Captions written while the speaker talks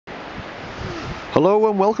Hello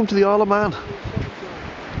and welcome to the Isle of Man.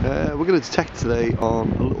 We're going to detect today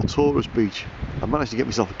on a little tourist beach. I managed to get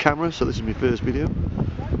myself a camera, so this is my first video.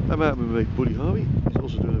 I'm out with my mate Buddy Harvey, he's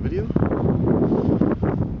also doing a video.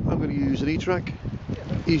 I'm going to use an E-Track,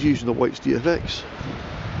 he's using the White's DFX.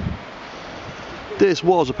 This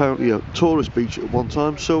was apparently a tourist beach at one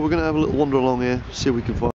time, so we're going to have a little wander along here, see if we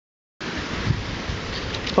can find.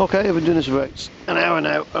 Okay, I've been doing this for an hour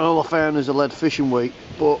now, and all I found is a lead fishing weight,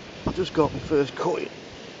 but I just got my first coin.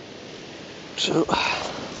 So,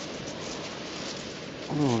 I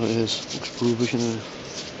don't know what it is. Looks bluish in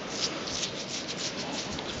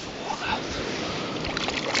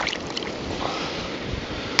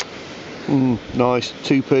there. Nice,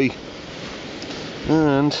 2p.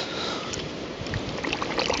 And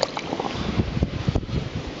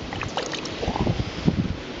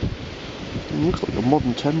it looks like a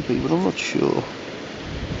modern 10p, but I'm not sure.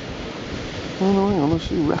 Oh no, hang on, let's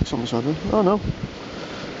see Rex on the side of it. Oh no,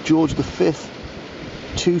 George V,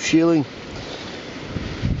 2 shilling.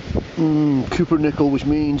 Cooper nickel, which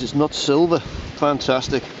means it's not silver.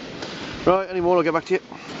 Fantastic. Right, any more, I'll get back to you.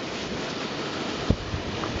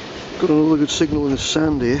 Got another good signal in the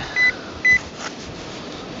sand here.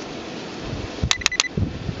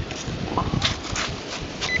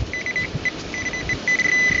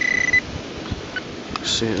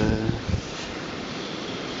 See it there.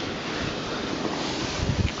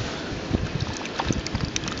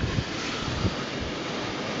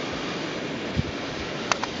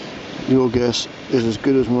 Your guess is as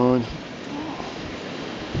good as mine.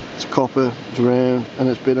 It's copper, it's round, and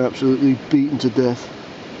it's been absolutely beaten to death.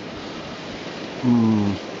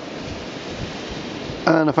 And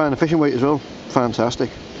I found a fishing weight as well. Fantastic.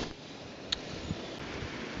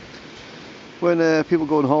 When people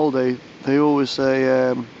go on holiday, they always say,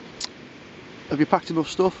 have you packed enough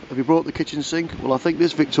stuff? Have you brought the kitchen sink? Well, I think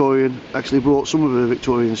this Victorian actually brought some of her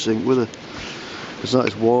Victorian sink with her. Because that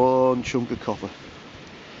is one chunk of copper.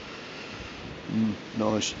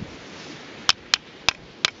 Nice.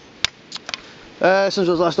 Since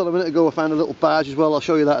I was last on a minute ago, I found a little barge as well. I'll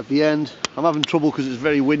show you that at the end. I'm having trouble because it's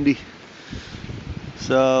very windy.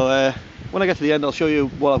 So when I get to the end, I'll show you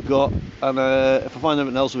what I've got, and if I find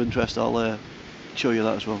anything else of interest, I'll show you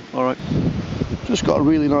that as well. Alright. Just got a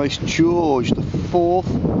really nice George, the 4th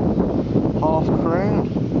half crown.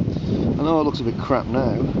 I know it looks a bit crap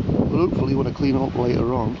now, but hopefully when I clean it up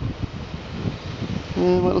later on,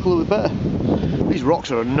 it might look a little bit better. These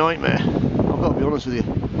rocks are a nightmare, I've got to be honest with you.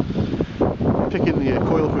 Picking the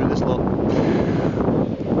coil through this lot,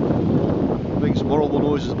 making some horrible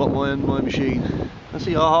noises about my machine. I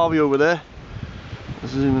see our Harvey over there.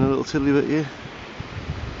 Let's zoom in a little tiddly bit here.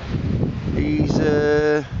 He's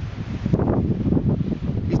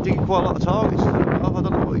digging quite a lot of targets. I don't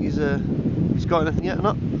know what he's got anything yet or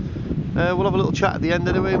not. We'll have a little chat at the end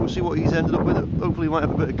anyway, we'll see what he's ended up with. Hopefully he might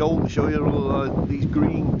have a bit of gold to show you, all these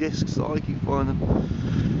green discs that I keep finding.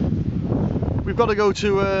 We've got to go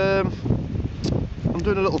to, I'm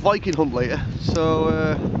doing a little Viking hunt later,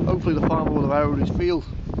 so hopefully the farmer will have arrowed his field.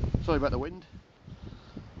 Sorry about the wind.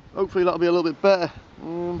 Hopefully that'll be a little bit better.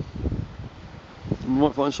 We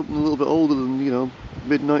might find something a little bit older than, you know,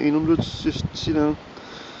 mid-1900s, just, you know.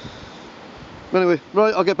 Anyway,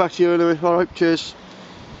 right, I'll get back to you anyway. Alright, cheers.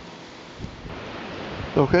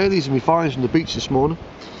 Okay, these are my finds from the beach this morning.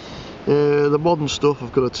 The modern stuff,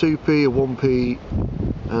 I've got a 2p, a 1p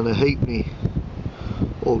and a halfpenny.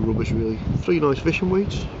 All rubbish really. 3 nice fishing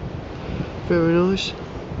weights. Very nice.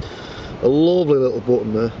 A lovely little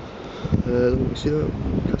button there. Let me see that.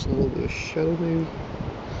 Casting a little bit of shadow maybe.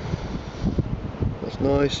 That's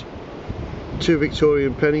nice. 2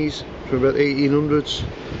 Victorian pennies from about 1800s.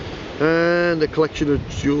 And a collection of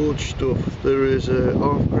George stuff. There is a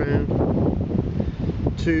half crown,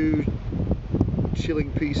 2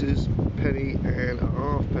 shilling pieces, penny and a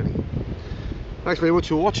half penny. Thanks very much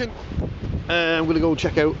for watching. I'm going to go and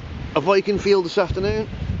check out a Viking field this afternoon.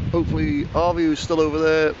 Hopefully Harvey, who's still over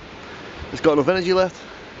there, has got enough energy left.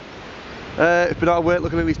 It's been hard work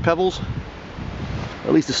looking at these pebbles.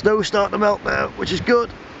 At least the snow's starting to melt now, which is good.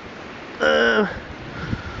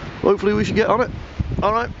 Hopefully we should get on it.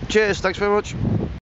 Alright, cheers, thanks very much.